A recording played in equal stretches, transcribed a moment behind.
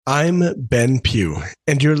I'm Ben Pugh,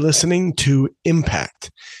 and you're listening to Impact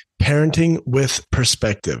Parenting with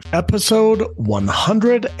Perspective, episode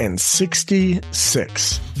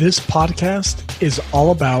 166. This podcast is all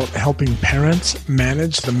about helping parents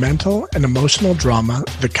manage the mental and emotional drama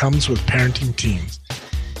that comes with parenting teens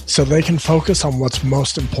so they can focus on what's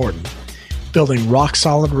most important, building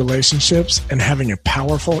rock-solid relationships and having a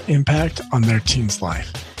powerful impact on their teen's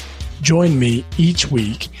life. Join me each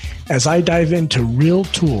week as I dive into real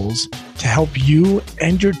tools to help you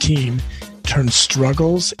and your team turn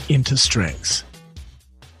struggles into strengths.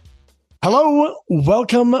 Hello,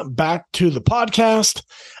 welcome back to the podcast.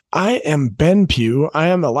 I am Ben Pugh. I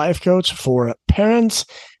am a life coach for parents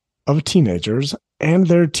of teenagers and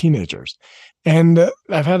their teenagers. And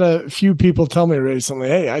I've had a few people tell me recently,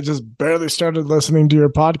 hey, I just barely started listening to your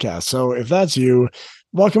podcast. So if that's you,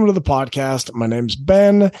 welcome to the podcast. My name's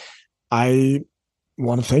Ben. I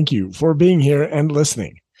want to thank you for being here and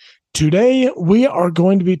listening. Today, we are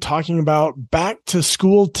going to be talking about back to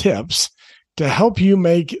school tips to help you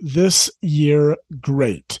make this year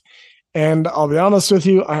great. And I'll be honest with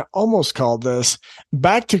you, I almost called this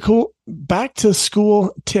back to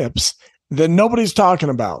school tips that nobody's talking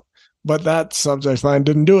about. But that subject line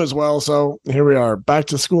didn't do as well. So here we are, back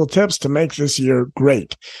to school tips to make this year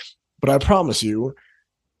great. But I promise you,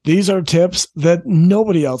 these are tips that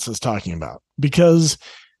nobody else is talking about because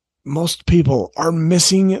most people are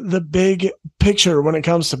missing the big picture when it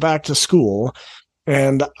comes to back to school.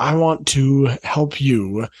 And I want to help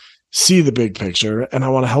you see the big picture. And I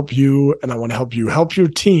want to help you and I want to help you help your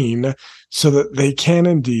teen so that they can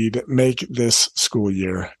indeed make this school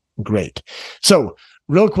year great. So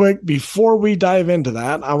real quick, before we dive into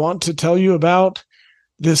that, I want to tell you about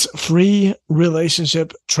this free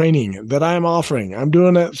relationship training that I am offering. I'm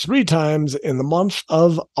doing it 3 times in the month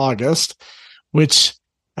of August, which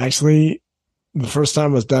actually the first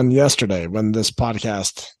time was done yesterday when this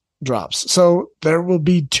podcast drops. So there will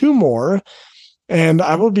be 2 more, and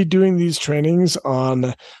I will be doing these trainings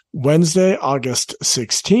on Wednesday, August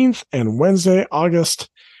 16th and Wednesday, August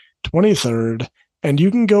 23rd. And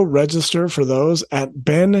you can go register for those at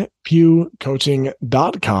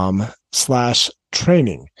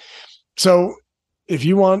benpughcoaching.com/training. So if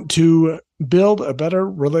you want to build a better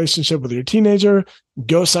relationship with your teenager,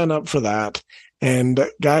 go sign up for that. And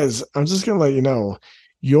guys, I'm just going to let you know,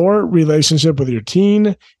 your relationship with your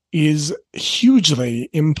teen is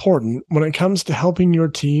hugely important when it comes to helping your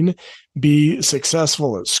teen be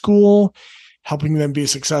successful at school, helping them be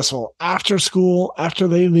successful after school, after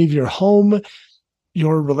they leave your home.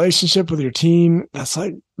 Your relationship with your teen, that's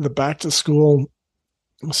like the back to school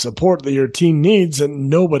support that your teen needs and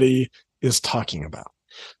nobody is talking about.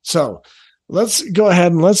 So let's go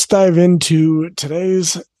ahead and let's dive into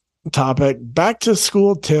today's topic, back to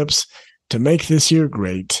school tips to make this year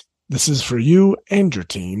great. This is for you and your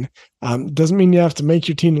teen. Doesn't mean you have to make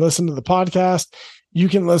your teen listen to the podcast. You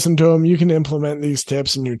can listen to them. You can implement these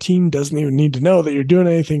tips and your teen doesn't even need to know that you're doing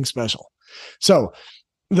anything special. So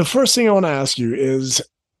the first thing I want to ask you is,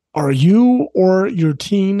 are you or your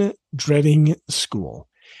teen dreading school?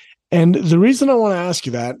 And the reason I want to ask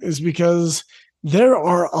you that is because there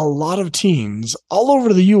are a lot of teens all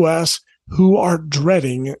over the U.S. who are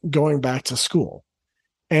dreading going back to school.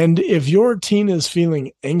 And if your teen is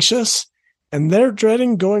feeling anxious and they're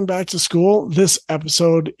dreading going back to school, this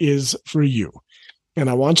episode is for you. And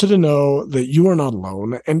I want you to know that you are not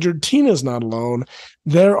alone and your teen is not alone.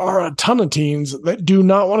 There are a ton of teens that do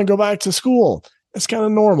not want to go back to school. It's kind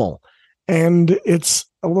of normal. And it's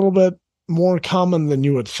a little bit more common than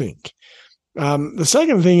you would think. The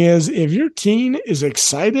second thing is, if your teen is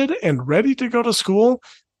excited and ready to go to school,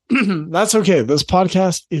 that's okay. This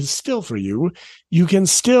podcast is still for you. You can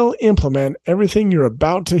still implement everything you're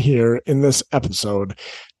about to hear in this episode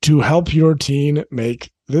to help your teen make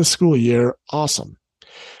this school year awesome.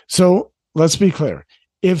 So let's be clear.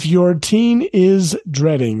 If your teen is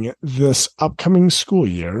dreading this upcoming school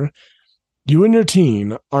year, you and your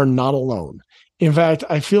teen are not alone. In fact,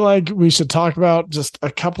 I feel like we should talk about just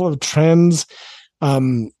a couple of trends. I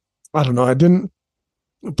don't know. I didn't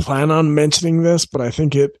plan on mentioning this, but I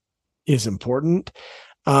think it is important.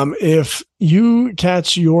 If you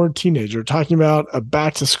catch your teenager talking about a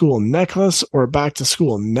back to school necklace or a back to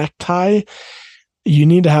school necktie, you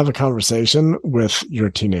need to have a conversation with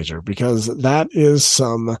your teenager because that is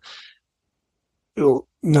some, new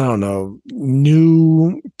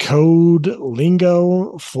code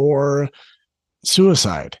lingo for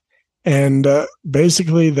suicide. And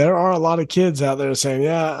basically, there are a lot of kids out there saying,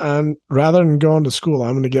 rather than going to school,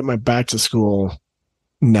 I'm going to get my back to school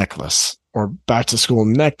necklace or back to school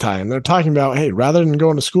necktie. And they're talking about, hey, rather than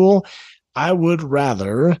going to school, I would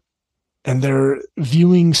rather, and they're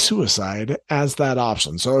viewing suicide as that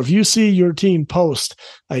option. So if you see your teen post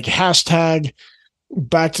like hashtag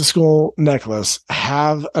back to school necklace,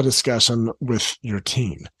 have a discussion with your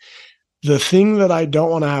teen. The thing that I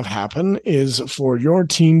don't want to have happen is for your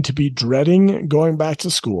teen to be dreading going back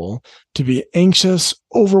to school, to be anxious,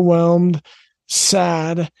 overwhelmed,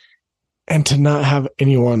 sad, and to not have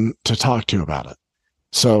anyone to talk to about it.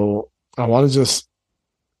 So I want to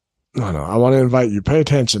I want to invite you, pay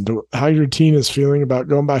attention to how your teen is feeling about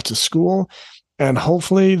going back to school. And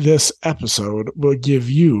hopefully this episode will give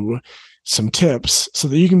you some tips so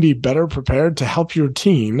that you can be better prepared to help your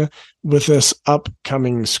teen with this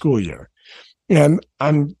upcoming school year. And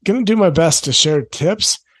I'm going to do my best to share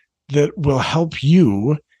tips that will help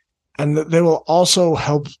you and that they will also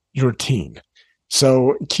help your teen.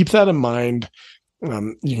 So keep that in mind.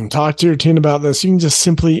 You can talk to your teen about this. You can just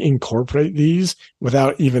simply incorporate these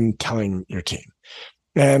without even telling your teen.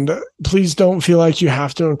 And please don't feel like you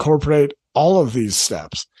have to incorporate all of these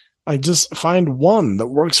steps. Like just find one that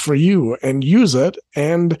works for you and use it.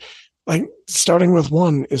 And like starting with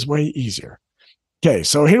one is way easier. Okay,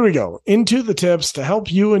 so here we go. Into the tips to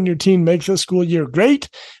help you and your teen make this school year great.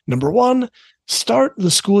 Number one, start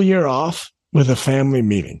the school year off with a family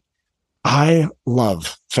meeting. I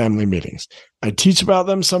love family meetings. I teach about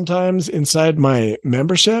them sometimes inside my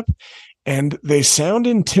membership, and they sound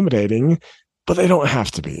intimidating, but they don't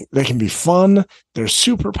have to be. They can be fun, they're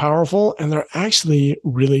super powerful, and they're actually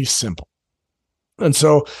really simple. And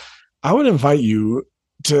so I would invite you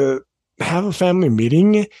to have a family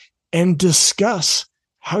meeting and discuss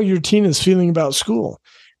how your teen is feeling about school.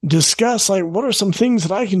 Discuss, like, what are some things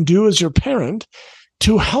that I can do as your parent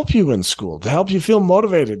to help you in school, to help you feel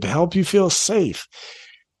motivated, to help you feel safe.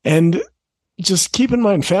 And just keep in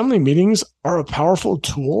mind, family meetings are a powerful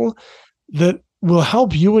tool that will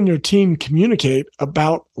help you and your teen communicate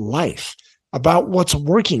about life, about what's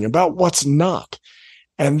working, about what's not.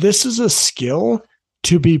 And this is a skill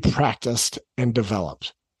to be practiced and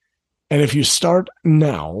developed. And if you start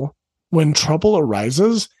now, when trouble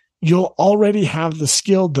arises, you'll already have the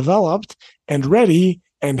skill developed and ready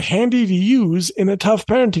and handy to use in a tough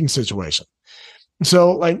parenting situation.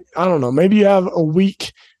 So, like, I don't know, maybe you have a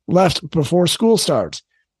week left before school starts.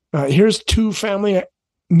 Here's 2 family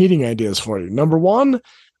meeting ideas for you. Number one,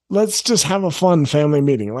 let's just have a fun family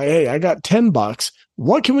meeting. Like, hey, I got $10.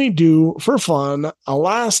 What can we do for fun? A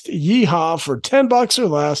last yeehaw for $10 or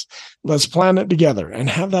less. Let's plan it together and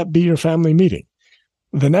have that be your family meeting.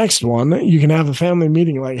 The next one, you can have a family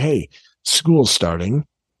meeting like, hey, school's starting.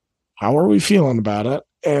 How are we feeling about it?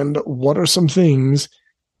 And what are some things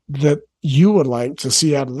that you would like to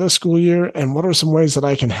see out of this school year? And what are some ways that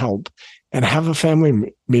I can help? And have a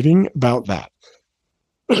family meeting about that.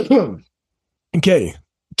 Okay.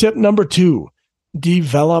 Tip number 2,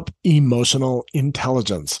 develop emotional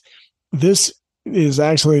intelligence. This is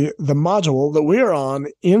actually the module that we are on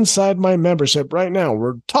inside my membership right now.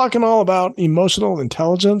 We're talking all about emotional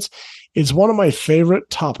intelligence. It's one of my favorite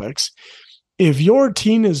topics. If your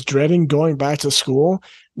teen is dreading going back to school,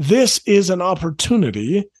 this is an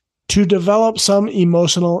opportunity to develop some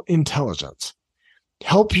emotional intelligence.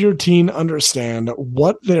 Help your teen understand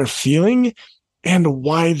what they're feeling and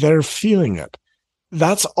why they're feeling it.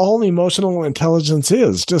 That's all emotional intelligence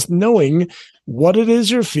is, just knowing what it is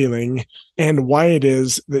you're feeling and why it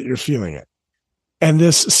is that you're feeling it. And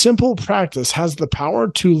this simple practice has the power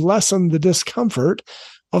to lessen the discomfort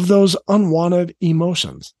of those unwanted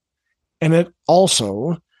emotions. And it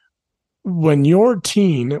also, when you or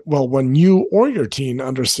your teen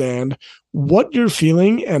understand what you're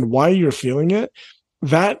feeling and why you're feeling it,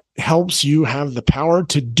 that helps you have the power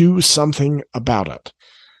to do something about it.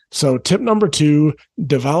 So tip number 2,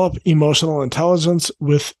 develop emotional intelligence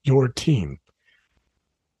with your teen.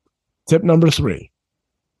 Tip number 3,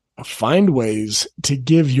 find ways to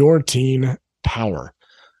give your teen power.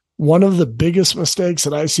 One of the biggest mistakes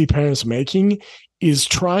that I see parents making is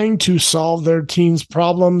trying to solve their teen's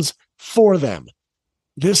problems for them.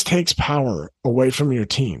 This takes power away from your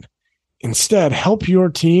teen. Instead, help your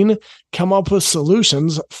teen come up with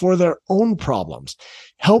solutions for their own problems.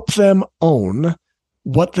 Help them own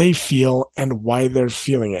what they feel and why they're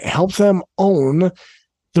feeling it. Help them own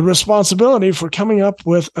the responsibility for coming up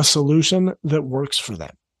with a solution that works for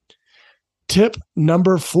them. Tip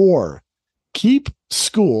number 4, keep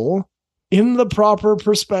school in the proper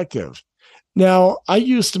perspective. Now, I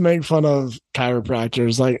used to make fun of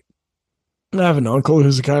chiropractors. Like, I have an uncle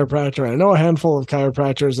who's a chiropractor. I know a handful of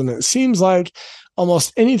chiropractors, and it seems like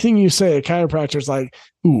almost anything you say, a chiropractor's like,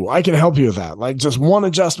 ooh, I can help you with that. Like, just one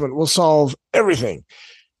adjustment will solve everything.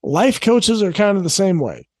 Life coaches are kind of the same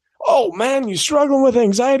way. oh man, you struggling with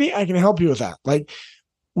anxiety? I can help you with that. Like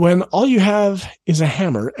when all you have is a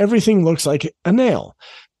hammer, everything looks like a nail.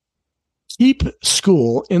 Keep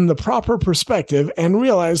school in the proper perspective and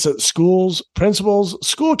realize that schools, principals,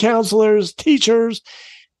 school counselors, teachers,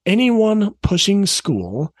 anyone pushing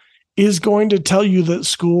school is going to tell you that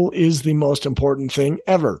school is the most important thing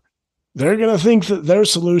ever. They're going to think that their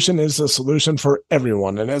solution is the solution for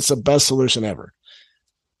everyone, and it's the best solution ever.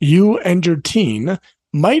 You and your teen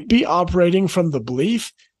might be operating from the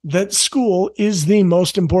belief that school is the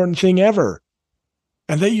most important thing ever,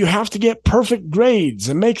 and that you have to get perfect grades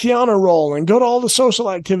and make the honor roll and go to all the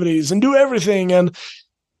social activities and do everything. And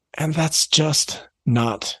that's just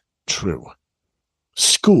not true.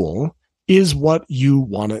 School is what you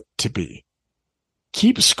want it to be.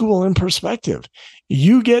 Keep school in perspective.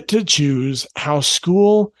 You get to choose how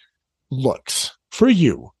school looks for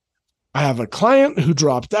you. I have a client who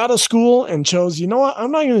dropped out of school and chose, you know what?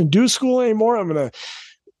 I'm not going to do school anymore. I'm going to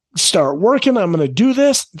start working. I'm going to do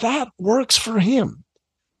this. That works for him.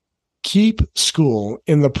 Keep school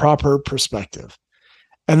in the proper perspective.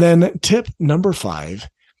 And then tip number 5,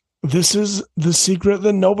 this is the secret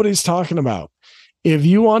that nobody's talking about. If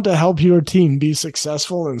you want to help your teen be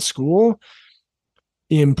successful in school,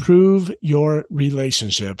 improve your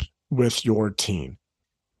relationship with your teen.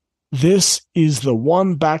 This is the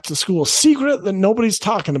one back to school secret that nobody's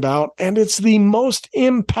talking about, and it's the most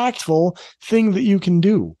impactful thing that you can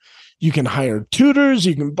do. You can hire tutors,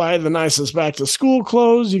 you can buy the nicest back to school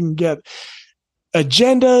clothes, you can get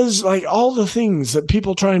agendas, like all the things that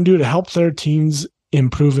people try and do to help their teens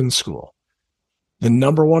improve in school. The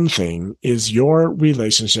number one thing is your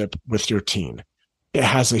relationship with your teen. It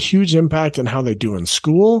has a huge impact on how they do in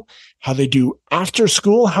school, how they do after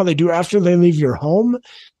school, how they do after they leave your home.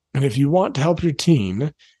 And if you want to help your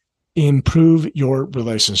teen, improve your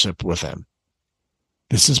relationship with them.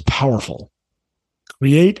 This is powerful.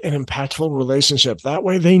 Create an impactful relationship. That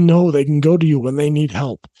way they know they can go to you when they need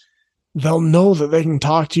help. They'll know that they can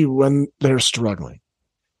talk to you when they're struggling.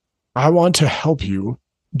 I want to help you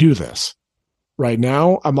do this. Right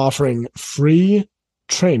now, I'm offering free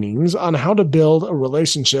trainings on how to build a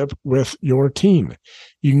relationship with your teen.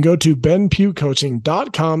 You can go to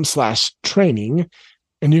benpughcoaching.com/training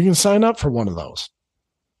and you can sign up for one of those.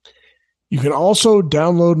 You can also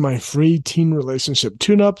download my free teen relationship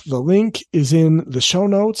tune-up. The link is in the show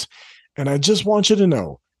notes. And I just want you to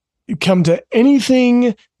know, you come to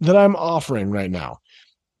anything that I'm offering right now,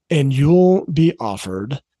 and you'll be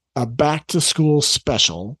offered a back-to-school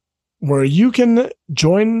special where you can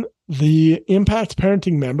join the Impact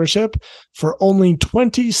Parenting membership for only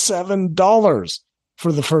 $27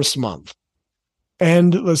 for the first month.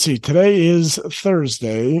 And let's see, today is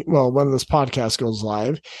Thursday. Well, when this podcast goes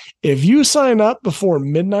live, if you sign up before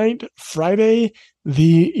midnight, Friday,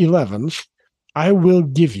 the 11th, I will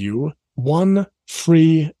give you one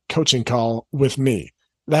free coaching call with me.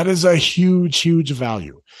 That is a huge, huge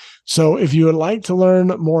value. So if you would like to learn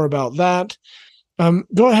more about that,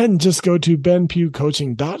 go ahead and just go to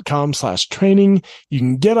benpughcoaching.com/training. You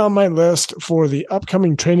can get on my list for the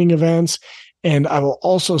upcoming training events. And I will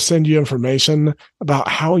also send you information about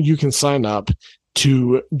how you can sign up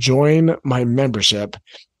to join my membership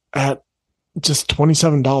at just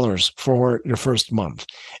 $27 for your first month.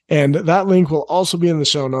 And that link will also be in the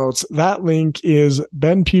show notes. That link is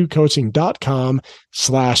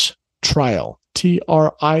benpughcoaching.com/trial,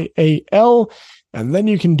 TRIAL. And then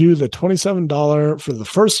you can do the $27 for the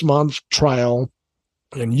first month trial,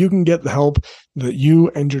 and you can get the help that you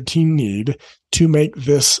and your team need to make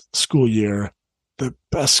this school year the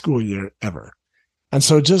best school year ever. And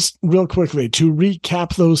so just real quickly, to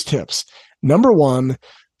recap those tips. Number 1,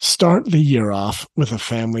 start the year off with a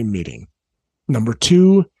family meeting. Number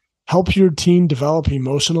 2, help your teen develop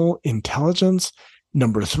emotional intelligence.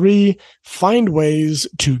 Number 3, find ways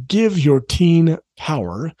to give your teen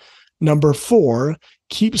power. Number 4,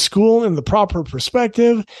 keep school in the proper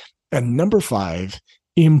perspective. And number 5,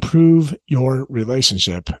 improve your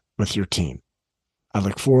relationship with your teen. I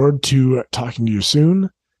look forward to talking to you soon.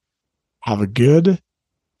 Have a good,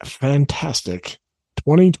 fantastic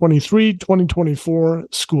 2023-2024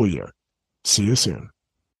 school year. See you soon.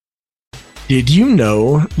 Did you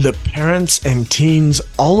know that parents and teens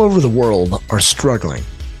all over the world are struggling?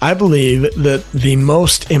 I believe that the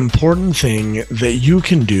most important thing that you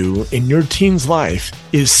can do in your teen's life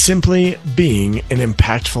is simply being an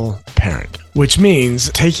impactful parent, which means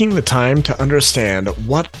taking the time to understand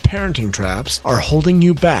what parenting traps are holding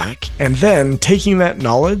you back, and then taking that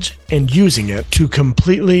knowledge and using it to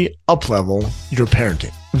completely uplevel your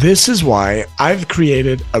parenting. This is why I've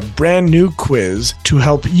created a brand new quiz to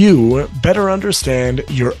help you better understand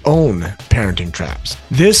your own parenting traps.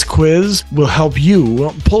 This quiz will help you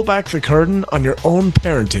pull back the curtain on your own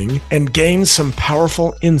parenting and gain some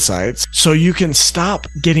powerful insights so you can stop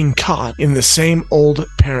getting caught in the same old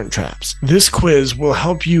parent traps. This quiz will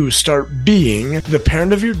help you start being the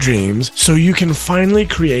parent of your dreams so you can finally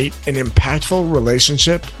create an impactful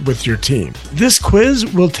relationship with your team. This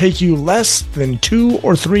quiz will take you less than 2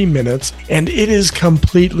 or 3 minutes, and it is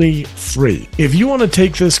completely free. If you want to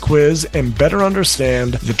take this quiz and better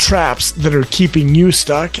understand the traps that are keeping you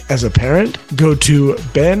stuck as a parent, go to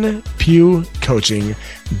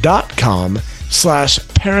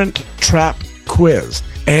benpewcoaching.com/parent-trap-quiz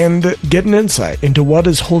and get an insight into what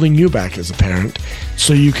is holding you back as a parent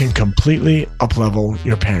so you can completely up-level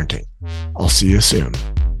your parenting. I'll see you soon.